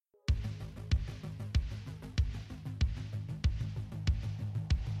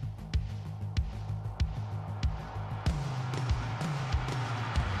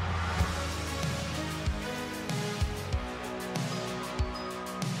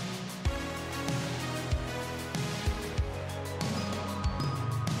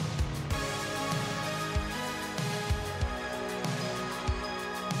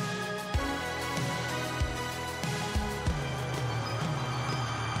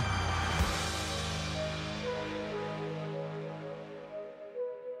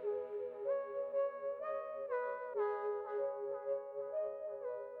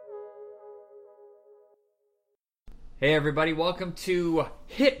Hey everybody, welcome to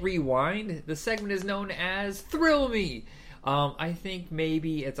Hit Rewind. The segment is known as Thrill Me. I think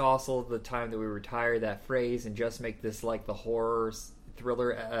maybe it's also the time that we retire that phrase and just make this like the horror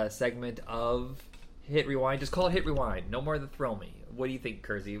thriller segment of Hit Rewind. Just call it Hit Rewind. No more the Thrill Me. What do you think,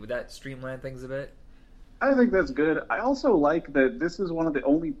 Kersey? Would that streamline things a bit? I think that's good. I also like that this is one of the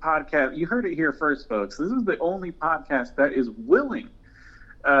only podcasts, you heard it here first, folks. This is the only podcast that is willing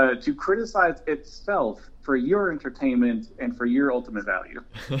to criticize itself for your entertainment and for your ultimate value.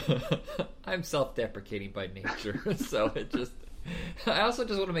 I'm self-deprecating by nature, so it just... I also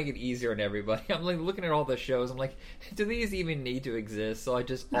just want to make it easier on everybody. I'm like looking at all the shows, I'm like, do these even need to exist? So I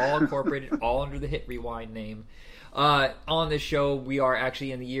just all incorporated all under the Hit Rewind name. On this show, we are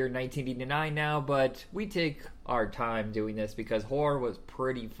actually in the year 1989 now, but we take our time doing this because horror was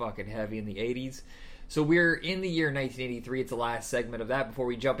pretty fucking heavy in the 80s. So we're in the year 1983. It's the last segment of that before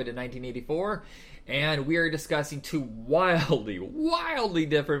we jump into 1984. And we are discussing two wildly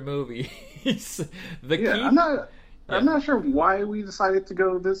different movies. Keep... I'm not sure why we decided to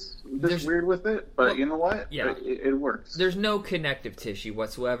go this weird with it, but you know what? Yeah. It works. There's no connective tissue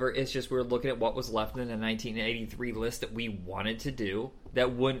whatsoever. It's just we're looking at what was left in the 1983 list that we wanted to do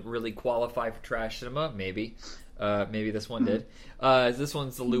that wouldn't really qualify for trash cinema, maybe. Maybe this one did. This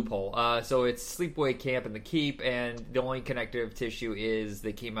one's the loophole. So it's Sleepaway Camp and The Keep, and the only connective tissue is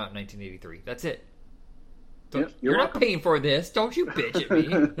they came out in 1983. That's it. You're not paying for this. Don't you bitch at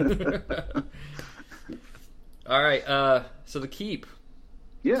me. All right. So The Keep.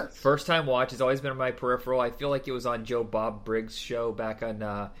 Yes. First time watch. It's always been on my peripheral. I feel like it was on Joe Bob Briggs' show back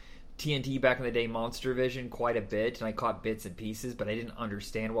on TNT back in the day, Monster Vision, quite a bit, and I caught bits and pieces, but I didn't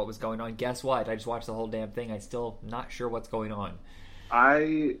understand what was going on. Guess what? I just watched the whole damn thing. I'm still not sure what's going on.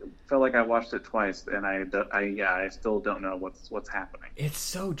 I felt like I watched it twice, and I still don't know what's happening. It's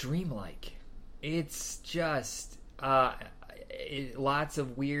so dreamlike. It's just lots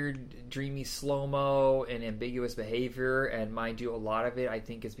of weird, dreamy slow-mo and ambiguous behavior, and mind you, a lot of it I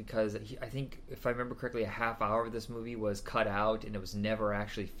think is because I think, if I remember correctly, a half hour of this movie was cut out and it was never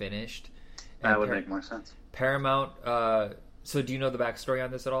actually finished. And that would make more sense. Paramount, so do you know the backstory on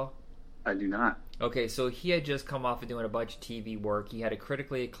this at all? I do not. Okay, so he had just come off of doing a bunch of TV work. He had a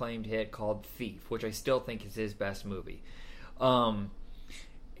critically acclaimed hit called Thief, which I still think is his best movie.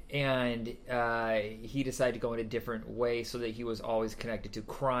 And he decided to go in a different way so that he was always connected to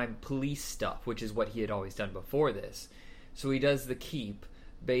crime, police stuff, which is what he had always done before this. So he does The Keep,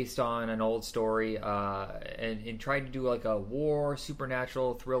 based on an old story, and tried to do like a war,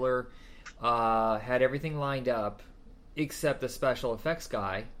 supernatural thriller. Had everything lined up, except the special effects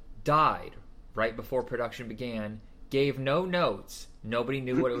guy died right before production began, gave no notes, nobody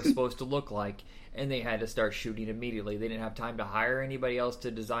knew what it was supposed to look like, and they had to start shooting immediately. They didn't have time to hire anybody else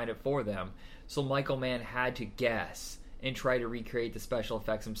to design it for them. So Michael Mann had to guess and try to recreate the special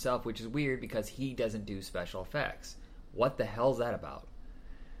effects himself, which is weird because he doesn't do special effects. What the hell's that about?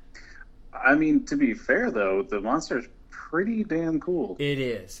 I mean, to be fair, though, the monster's pretty damn cool. It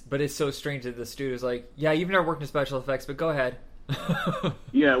is, but it's so strange that the studio's like, yeah, you've never worked in special effects, but go ahead.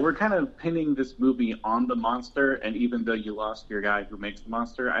 Yeah, we're kind of pinning this movie on the monster, and even though you lost your guy who makes the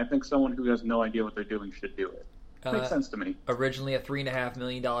monster, I think someone who has no idea what they're doing should do it. Makes sense to me. Originally a $3.5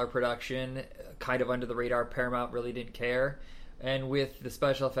 million production, kind of under the radar. Paramount really didn't care, and with the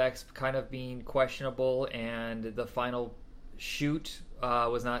special effects kind of being questionable and the final shoot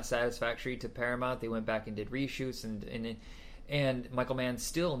was not satisfactory to Paramount, they went back and did reshoots, and Michael Mann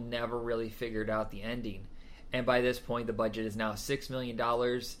still never really figured out the ending. And by this point, the budget is now $6 million.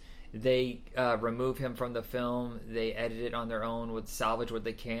 They remove him from the film. They edit it on their own, with salvage what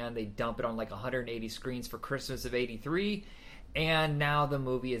they can. They dump it on like 180 screens for Christmas of '83. And now the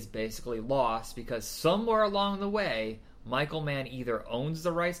movie is basically lost because somewhere along the way, Michael Mann either owns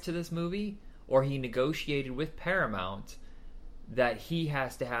the rights to this movie or he negotiated with Paramount that he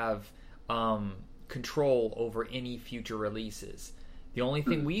has to have control over any future releases. The only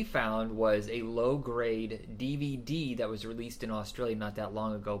thing we found was a low-grade DVD that was released in Australia not that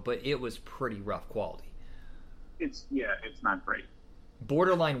long ago, but it was pretty rough quality. It's not great.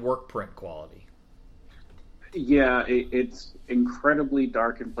 Borderline work print quality. Yeah, it's incredibly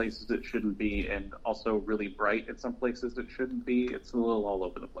dark in places it shouldn't be, and also really bright in some places it shouldn't be. It's a little all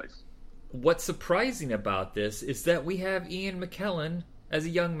over the place. What's surprising about this is that we have Ian McKellen as a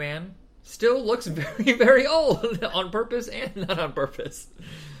young man. Still looks very, very old on purpose and not on purpose.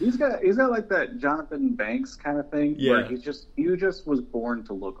 He's got like that Jonathan Banks kind of thing, where he just was born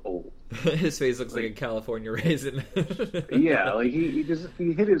to look old. His face looks like a California raisin. Yeah, like he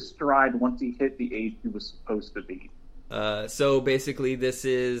hit his stride once he hit the age he was supposed to be. So basically, this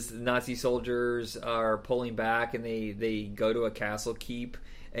is Nazi soldiers are pulling back, and they go to a castle keep,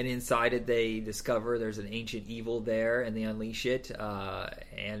 and inside it they discover there's an ancient evil there, and they unleash it.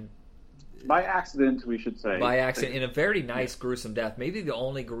 And by accident, we should say. By accident, in a very nice, gruesome death. Maybe the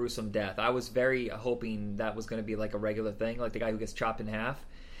only gruesome death. I was very hoping that was going to be like a regular thing, like the guy who gets chopped in half.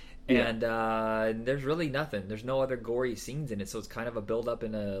 And there's really nothing. There's no other gory scenes in it, so it's kind of a build-up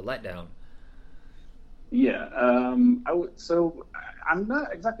and a letdown. Yeah. So I'm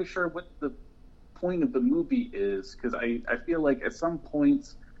not exactly sure what the point of the movie is, because I feel like at some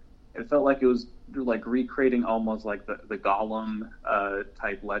points it felt like it was like recreating almost like the Gollum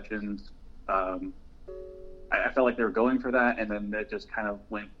type legend. I felt like they were going for that, and then it just kind of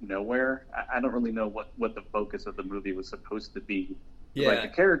went nowhere. I don't really know what the focus of the movie was supposed to be. Yeah. Like, the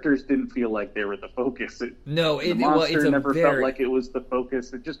characters didn't feel like they were the focus. The monster never felt like it was the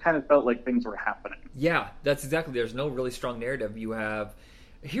focus. It just kind of felt like things were happening. Yeah, that's exactly. There's no really strong narrative. You have...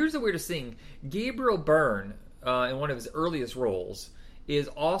 Here's the weirdest thing. Gabriel Byrne, in one of his earliest roles, is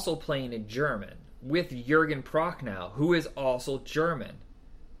also playing a German with Jürgen Prochnow, who is also German.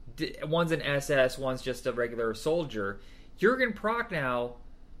 One's an SS, one's just a regular soldier. Jürgen Prochnow,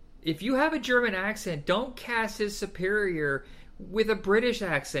 if you have a German accent, don't cast his superior with a British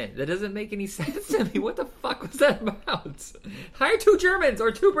accent. That doesn't make any sense to me. What the fuck was that about? Hire 2 Germans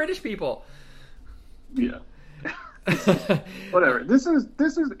or 2 British people. Yeah. Whatever. This is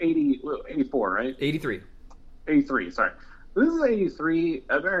 84, right? 83. 83, sorry. This is 83.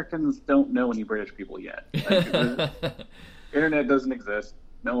 Americans don't know any British people yet. Internet doesn't exist.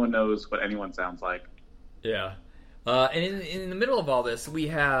 No one knows what anyone sounds like. Yeah. And in the middle of all this, we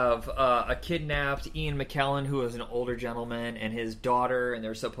have a kidnapped Ian McKellen, who is an older gentleman, and his daughter, and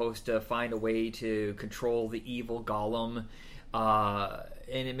they're supposed to find a way to control the evil Gollum.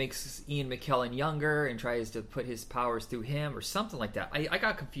 And it makes Ian McKellen younger and tries to put his powers through him or something like that. I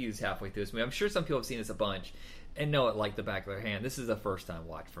got confused halfway through this movie. I'm sure some people have seen this a bunch and know it like the back of their hand. This is a first-time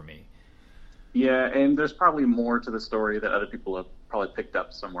watch for me. Yeah, and there's probably more to the story that other people have probably picked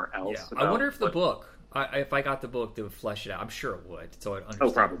up somewhere else. Yeah. I wonder if the book... if I got the book, they would flesh it out. I'm sure it would. So I'd understand.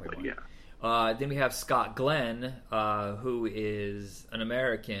 Oh, probably, yeah. Then we have Scott Glenn, who is an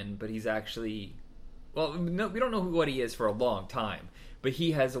American, but he's actually... Well, no, we don't know what he is for a long time. But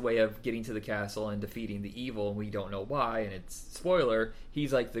he has a way of getting to the castle and defeating the evil, and we don't know why. And it's, spoiler,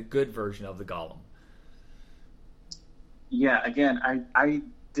 he's like the good version of the Gollum. Yeah, again, I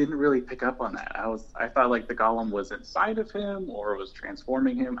didn't really pick up on that. I thought like the Gollum was inside of him or was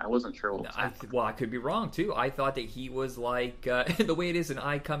transforming him. I wasn't sure what was happening. Well, I could be wrong too. I thought that he was like the way it is in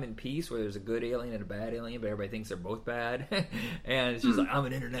I Come in Peace, where there's a good alien and a bad alien, but everybody thinks they're both bad. And it's just like, I'm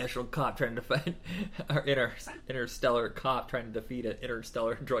an international cop trying to defend our interstellar cop trying to defeat an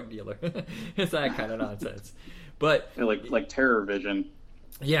interstellar drug dealer. It's that kind of nonsense. But yeah, like Terror Vision.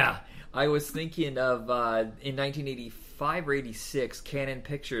 Yeah, I was thinking of in 1985 or 86, Canon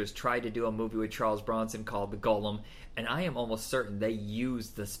Pictures tried to do a movie with Charles Bronson called The Golem, and I am almost certain they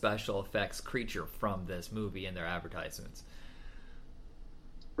used the special effects creature from this movie in their advertisements.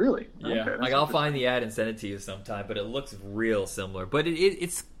 Really? Yeah. Okay, like I'll find the ad and send it to you sometime, but it looks real similar. But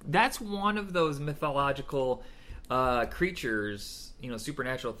it's that's one of those mythological creatures,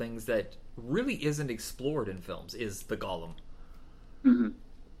 supernatural things that really isn't explored in films. Is the Golem? Mm-hmm.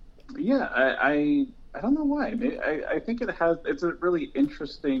 Yeah, I don't know why. I think it's a really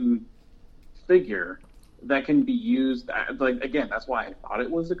interesting figure that can be used. Like, again, that's why I thought it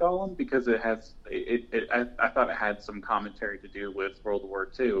was a Golem, because I thought it had some commentary to do with World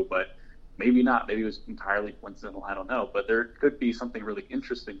War II, but maybe not. Maybe it was entirely coincidental. I don't know. But there could be something really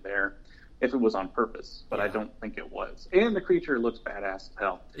interesting there if it was on purpose, but yeah. I don't think it was. And the creature looks badass as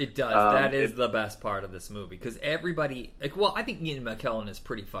hell. It does. That is the best part of this movie, because everybody... I think Ian McKellen is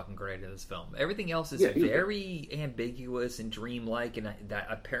pretty fucking great in this film. Everything else is very ambiguous and dreamlike, and that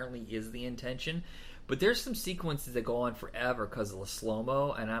apparently is the intention. But there's some sequences that go on forever because of the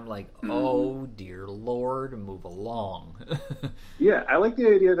slow-mo, and I'm like, oh, dear Lord, move along. Yeah, I like the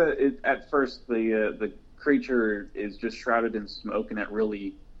idea that at first the creature is just shrouded in smoke, and it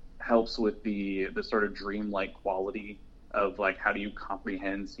really helps with the sort of dreamlike quality of like, how do you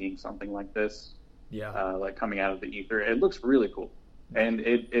comprehend seeing something like this? Yeah, like coming out of the ether. It looks really cool, and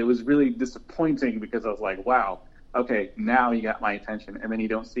it was really disappointing because I was like, wow, okay, now you got my attention, and then you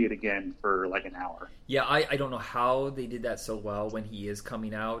don't see it again for like an hour. Yeah, I don't know how they did that so well when he is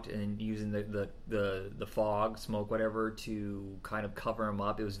coming out and using the fog, smoke, whatever, to kind of cover him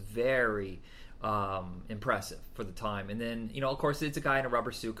up. It was very impressive for the time. And then, of course, it's a guy in a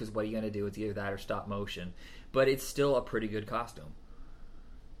rubber suit, because what are you going to do? It's either that or stop motion. But it's still a pretty good costume.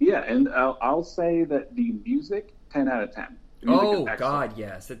 Yeah, and I'll say that the music, 10 out of 10. The music is Oh excellent. God,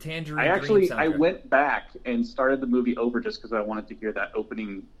 yes, the Tangerine I Dream soundtrack. went back and started the movie over just because I wanted to hear that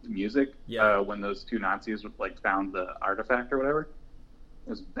opening music. Yeah. When those two Nazis found the artifact or whatever.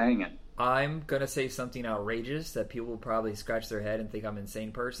 It was banging. I'm gonna say something outrageous that people will probably scratch their head and think I'm an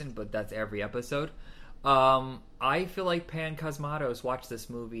insane person, but that's every episode. I feel like Pan Cosmatos watched this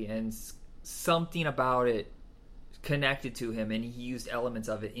movie and something about it connected to him, and he used elements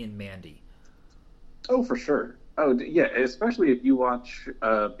of it in Mandy. Oh, for sure. Oh, yeah, especially if you watch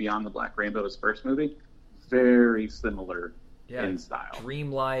Beyond the Black Rainbow, his first movie. Very similar in style.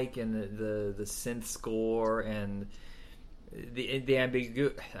 Dreamlike, and the synth score, and the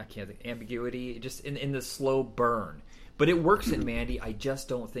ambiguity, just in the slow burn. But it works in Mandy. I just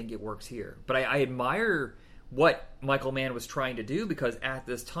don't think it works here. But I admire what Michael Mann was trying to do, because at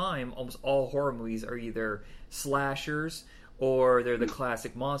this time, almost all horror movies are either slashers or they're the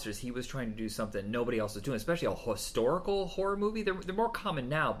classic monsters. He was trying to do something nobody else was doing, especially a historical horror movie. They're more common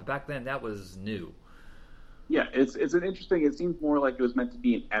now, but back then that was new. Yeah, it's an interesting. It seems more like it was meant to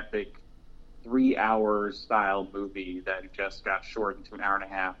be an epic 3-hour style movie that just got shortened to an hour and a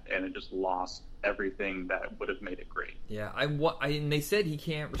half, and it just lost everything that would have made it great. Yeah, and they said he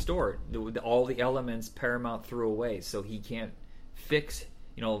can't restore it. All the elements Paramount threw away, so he can't finish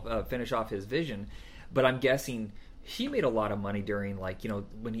off his vision. But I'm guessing he made a lot of money during,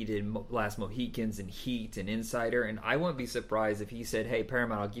 when he did Last Mohicans and Heat and Insider, and I wouldn't be surprised if he said, "Hey,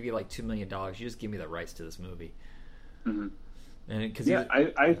 Paramount, I'll give you $2 million. You just give me the rights to this movie." Mm-hmm. And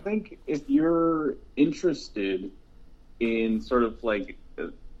I think if you're interested in sort of like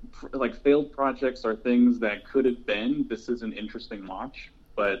failed projects or things that could have been, this is an interesting watch.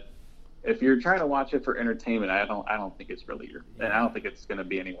 But if you're trying to watch it for entertainment, I don't think it's really and I don't think it's going to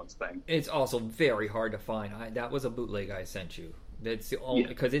be anyone's thing. It's also very hard to find. That was a bootleg I sent you. That's the only,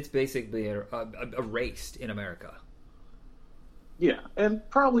 because it's basically erased in America. Yeah, and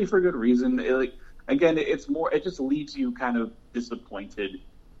probably for good reason. Again, it's more. It just leaves you kind of disappointed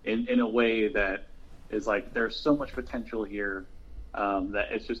in a way that is like there's so much potential here that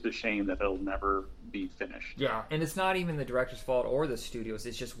it's just a shame that it'll never be finished. Yeah, and it's not even the director's fault or the studio's.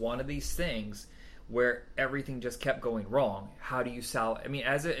 It's just one of these things where everything just kept going wrong. How do you salvage? I mean,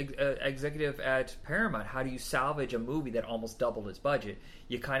 as an executive at Paramount, how do you salvage a movie that almost doubled its budget?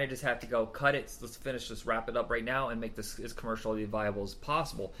 You kind of just have to go, cut it, let's finish this, wrap it up right now, and make this as commercially viable as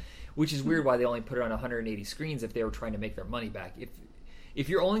possible. Which is weird why they only put it on 180 screens if they were trying to make their money back. If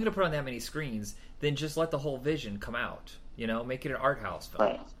you're only going to put on that many screens, then just let the whole vision come out. Make it an art house film.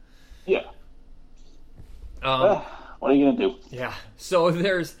 Right. Yeah. What are you going to do? Yeah. So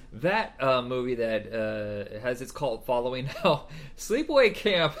there's that movie that has its cult following now. Sleepaway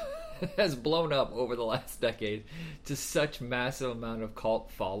Camp has blown up over the last decade to such massive amount of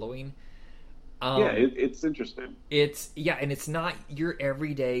cult following. It's interesting. And it's not your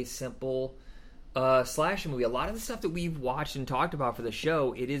everyday simple slasher movie. A lot of the stuff that we've watched and talked about for the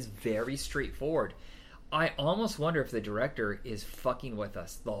show, it is very straightforward. I almost wonder if the director is fucking with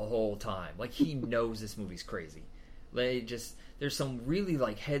us the whole time. Like, he knows this movie's crazy. There's some really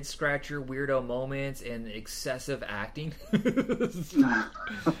head scratcher weirdo moments and excessive acting.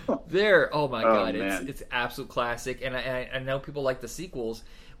 Oh my god, it's absolute classic. And I know people like the sequels,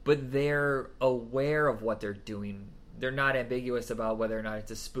 but they're aware of what they're doing. They're not ambiguous about whether or not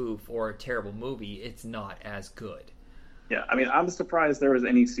it's a spoof or a terrible movie. It's not as good. Yeah, I mean, I'm surprised there was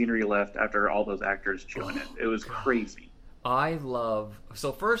any scenery left after all those actors chewing it. It was crazy.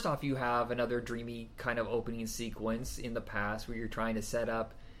 So first off, you have another dreamy kind of opening sequence in the past where you're trying to set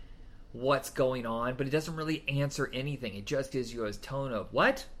up what's going on, but it doesn't really answer anything. It just gives you a tone of,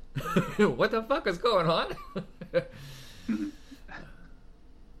 what? What the fuck is going on?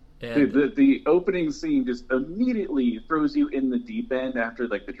 And the opening scene just immediately throws you in the deep end after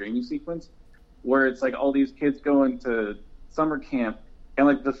the dreamy sequence, where it's all these kids going to summer camp, and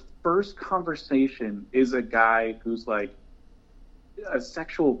the first conversation is a guy who's a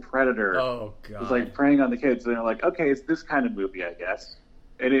sexual predator. Oh god! Who's preying on the kids, and they're like, okay, it's this kind of movie, I guess.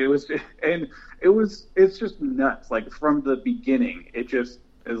 And it's just nuts. From the beginning, it just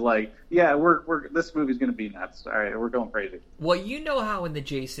is we're this movie's gonna be nuts. All right, we're going crazy. Well, you know how in the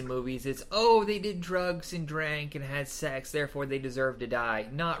Jason movies it's they did drugs and drank and had sex, therefore they deserve to die.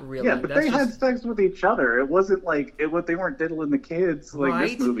 Not really. Yeah, but they had sex with each other. It wasn't they weren't diddling the kids.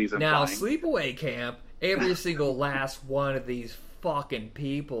 Right? This movie's now implying. Sleepaway Camp. Every single last one of these fucking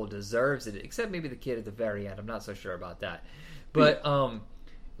people deserves it, except maybe the kid at the very end. I'm not so sure about that, but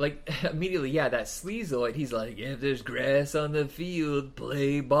like immediately, yeah, that sleazoid. He's like, if there's grass on the field,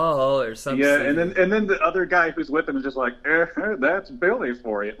 play ball or something. Yeah, and then the other guy who's with him is just like, that's Billy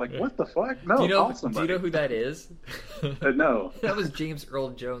for you. Like, what the fuck? No, do you know? call somebody. Do you know who that is? No, that was James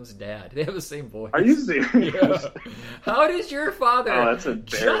Earl Jones' dad. They have the same voice. Are you serious? Yeah. How does your father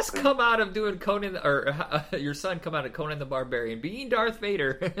just come out of doing Conan, or your son come out of Conan the Barbarian, being Darth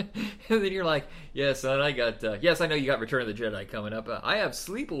Vader, and then you're like, yeah, son, I got. Yes, I know you got Return of the Jedi coming up. I have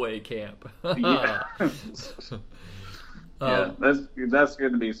Sleepaway Camp. Yeah. Yeah, that's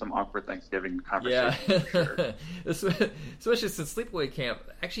going to be some awkward Thanksgiving conversation. Yeah, for sure. Especially since Sleepaway Camp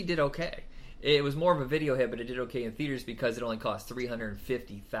actually did okay. It was more of a video hit, but it did okay in theaters because it only cost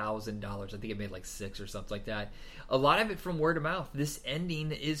 $350,000. I think it made like $6 or something like that. A lot of it from word of mouth. This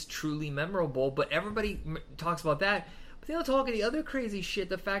ending is truly memorable, but everybody talks about that. But they don't talk of the other crazy shit.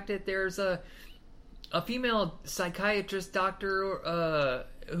 The fact that there's a female psychiatrist doctor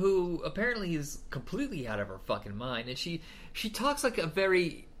who apparently is completely out of her fucking mind, and she talks like a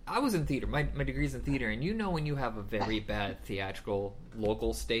very. I was in theater. My degree's in theater, and you know when you have a very bad theatrical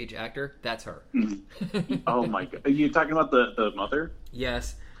local stage actor, that's her. Oh my god! Are you talking about the mother?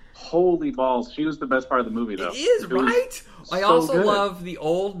 Yes. Holy balls! She was the best part of the movie, though. It is, right? I also love the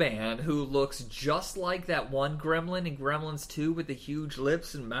old man who looks just like that one gremlin in Gremlins 2 with the huge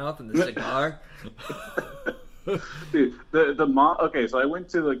lips and mouth and the cigar. Dude, the mom. Okay, so I went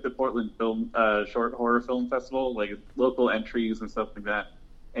to like the Portland Film Short Horror Film Festival, like local entries and stuff like that.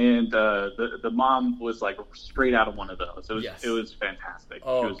 And the mom was like straight out of one of those. It was fantastic.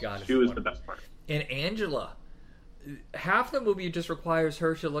 Oh, she was the best part. And Angela, half the movie just requires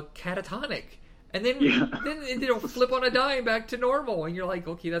her to look catatonic, and then it'll flip on a dime back to normal, and you're like,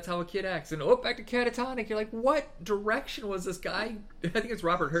 okay, that's how a kid acts. And back to catatonic. You're like, what direction was this guy? I think it's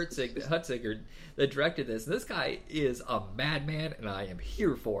Robert Hutziger that directed this. And this guy is a madman, and I am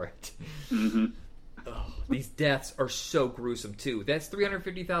here for it. Mm-hmm. Oh, these deaths are so gruesome too. That's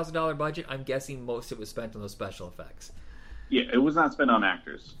 $350,000 budget. I'm guessing most of it was spent on those special effects. Yeah, it was not spent on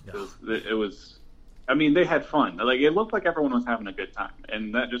actors. No. It was. I mean, they had fun. Like it looked like everyone was having a good time,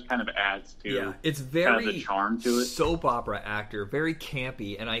 and that just kind of adds to it's very kind of the charm to it. Soap opera actor, very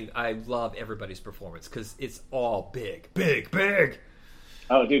campy, and I love everybody's performance because it's all big.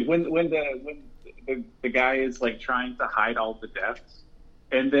 Oh, dude, when the guy is like trying to hide all the deaths.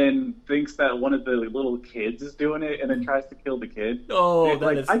 And then thinks that one of the little kids is doing it, and then tries to kill the kid. Oh, the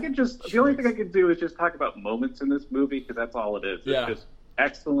only thing I could do is just talk about moments in this movie because that's all it is. It's just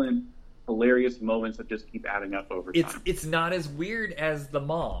excellent, hilarious moments that just keep adding up over time. It's not as weird as the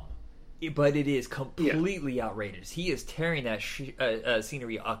mom, but it is completely outrageous. He is tearing that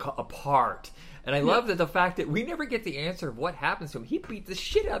scenery apart. And I love that the fact that we never get the answer of what happens to him. He beat the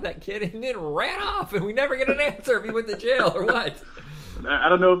shit out of that kid and then ran off, and we never get an answer if he went to jail or what. I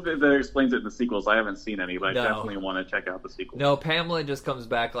don't know if that explains it in the sequels. I haven't seen any, but I definitely want to check out the sequels. No, Pamela just comes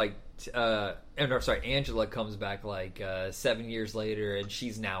back Angela comes back 7 years later, and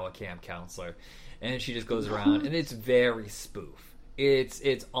she's now a camp counselor, and she just goes around, and it's very spoof.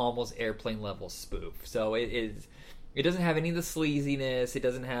 It's almost airplane level spoof. So it doesn't have any of the sleaziness. It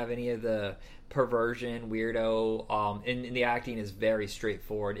doesn't have any of the perversion, weirdo. And the acting is very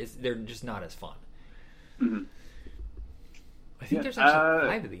straightforward. They're just not as fun. Mm-hmm. I think there's actually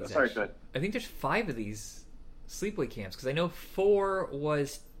 5 of these. Sorry, go ahead. I think there's 5 of these sleepaway camps because I know 4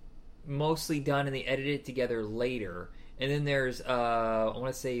 was mostly done and they edited it together later. And then there's I want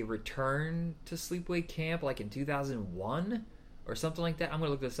to say Return to Sleepaway Camp like in 2001 or something like that. I'm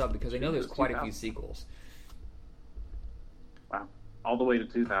gonna look this up because I know there's quite a few sequels. Wow, all the way to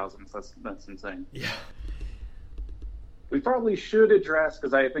 2000s. That's insane. Yeah. We probably should address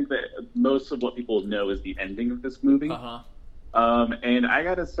because I think that most of what people know is the ending of this movie. And I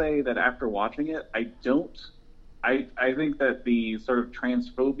gotta say that after watching it, I think that the sort of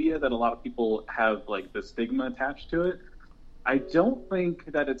transphobia that a lot of people have, like the stigma attached to it, I don't think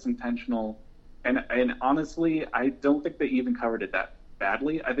that it's intentional. And honestly, I don't think they even covered it that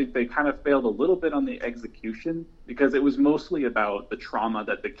badly. I think they kind of failed a little bit on the execution because it was mostly about the trauma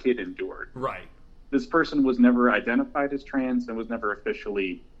that the kid endured. Right. This person was never identified as trans and was never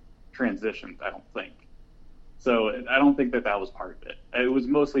officially transitioned, I don't think. So I don't think that was part of it. It was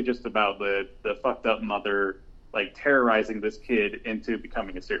mostly just about the fucked up mother, like terrorizing this kid into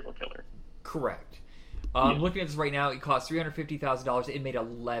becoming a serial killer. Correct. Looking at this right now, it cost $350,000. It made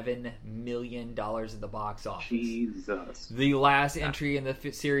 $11 million at the box office. Jesus. The last entry in the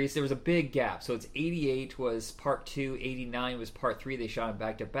series, there was a big gap. So it's 88 was part 2, 89 was part 3. They shot them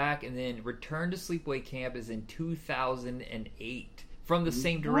back to back, and then Return to Sleepaway Camp is in 2008. from the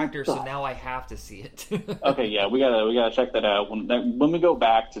same director, so now I have to see it. Okay, yeah, we gotta check that out when we go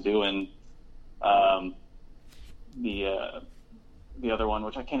back to doing the other one,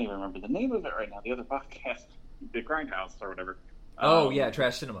 which I can't even remember the name of it right now. The other podcast, the Grindhouse or whatever.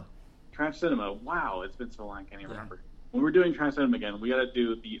 Trash Cinema. Trash Cinema. Wow, it's been so long, I can't even remember. When we're doing Trash Cinema again, we got to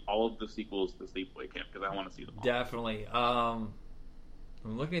do all of the sequels to Sleepaway Camp because I want to see them all. Definitely. I'm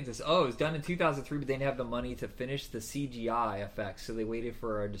looking at this. Oh, it was done in 2003, but they didn't have the money to finish the CGI effects, so they waited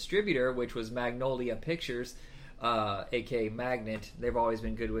for a distributor, which was Magnolia Pictures, aka Magnet. They've always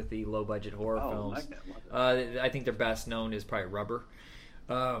been good with the low-budget horror films. Magnet, I think their best known is probably Rubber.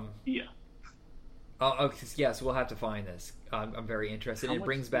 Yeah. Yes, we'll have to find this. I'm very interested. It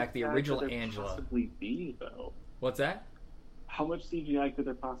brings back the original Angela. Possibly be though. What's that? How much CGI could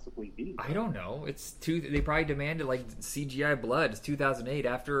there possibly be? I don't know. They probably demanded like CGI blood. It's 2008.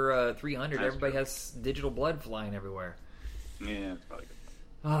 After 300, everybody has digital blood flying everywhere. Yeah, it's probably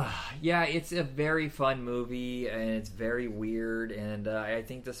good. Yeah, it's a very fun movie, and it's very weird, and I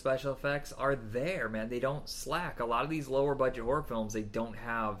think the special effects are there, man. They don't slack. A lot of these lower budget horror films, they don't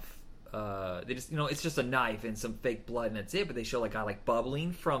have... they just, it's just a knife and some fake blood and that's it. But they show like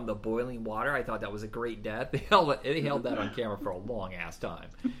bubbling from the boiling water. I thought that was a great death. They held that on camera for a long ass time.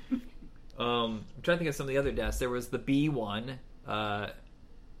 I'm trying to think of some of the other deaths. There was the bee one,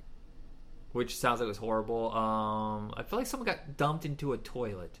 which sounds like it was horrible. I feel like someone got dumped into a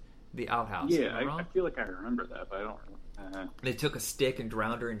toilet. The outhouse. Yeah, I feel like I remember that, but I don't remember. They took a stick and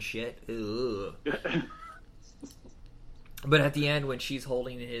drowned her in shit. Ugh. But at the end, when she's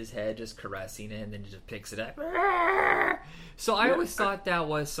holding his head, just caressing it, and then just picks it up. So I always thought that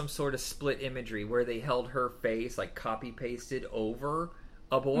was some sort of split imagery where they held her face, like copy-pasted over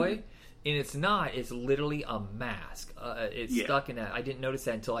a boy. Mm-hmm. And it's not. It's literally a mask. It's stuck in that. I didn't notice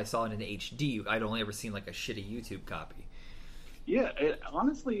that until I saw it in HD. I'd only ever seen like a shitty YouTube copy. Yeah,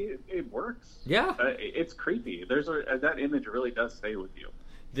 honestly, it works. Yeah. It's creepy. That image really does stay with you.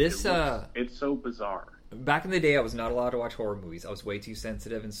 It's so bizarre. Back in the day, I was not allowed to watch horror movies. I was way too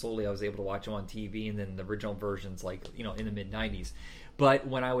sensitive, and slowly I was able to watch them on TV, and then the original versions, like, in the mid-90s. But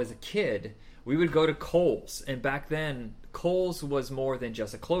when I was a kid, we would go to Kohl's, and back then, Kohl's was more than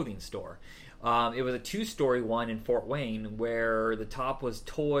just a clothing store. It was a two-story one in Fort Wayne, where the top was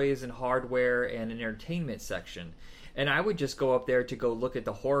toys and hardware and an entertainment section. And I would just go up there to go look at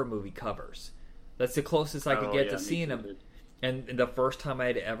the horror movie covers. That's the closest I could get to seeing them. And the first time I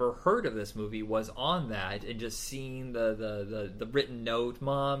had ever heard of this movie was on that, and just seeing the written note,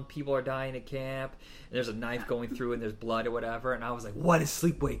 "Mom, people are dying at camp, and there's a knife going through, and there's blood or whatever." And I was like, "What is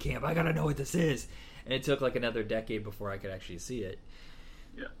Sleepaway Camp? I gotta know what this is." And it took like another decade before I could actually see it.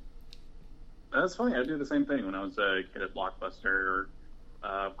 Yeah, that's funny. I do the same thing when I was a kid at Blockbuster or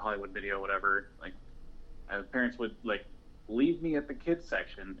Hollywood Video, whatever. Like, parents would like leave me at the kids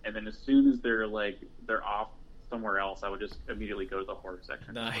section, and then as soon as they're off somewhere else, I would just immediately go to the horror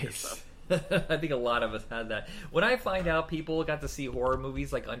section. Nice. I think a lot of us had that. When I find out people got to see horror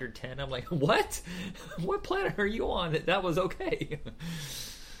movies like under 10, I'm like, what? What planet are you on? That was okay.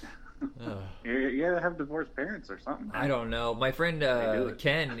 You gotta have divorced parents or something. I don't know. My friend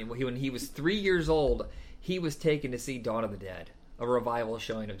Ken, when he was 3 years old, he was taken to see Dawn of the Dead, a revival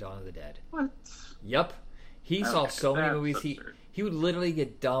showing of Dawn of the Dead. What? Yep. He saw so many movies. He would literally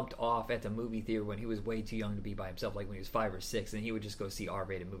get dumped off at the movie theater when he was way too young to be by himself, like when he was 5 or 6, and he would just go see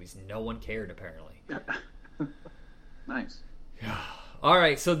R-rated movies. No one cared, apparently. Nice. All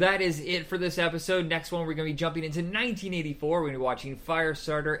right, so that is it for this episode. Next one, we're going to be jumping into 1984. We're going to be watching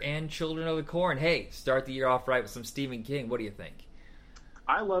Firestarter and Children of the Corn. Hey, start the year off right with some Stephen King. What do you think?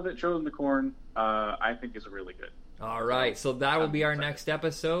 I love it. Children of the Corn, I think is really good. All right, so that will be our next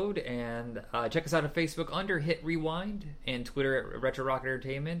episode, and check us out on Facebook under Hit Rewind, and Twitter at Retro Rock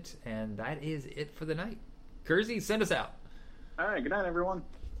Entertainment, and that is it for the night. Kersey, send us out. All right, good night, everyone.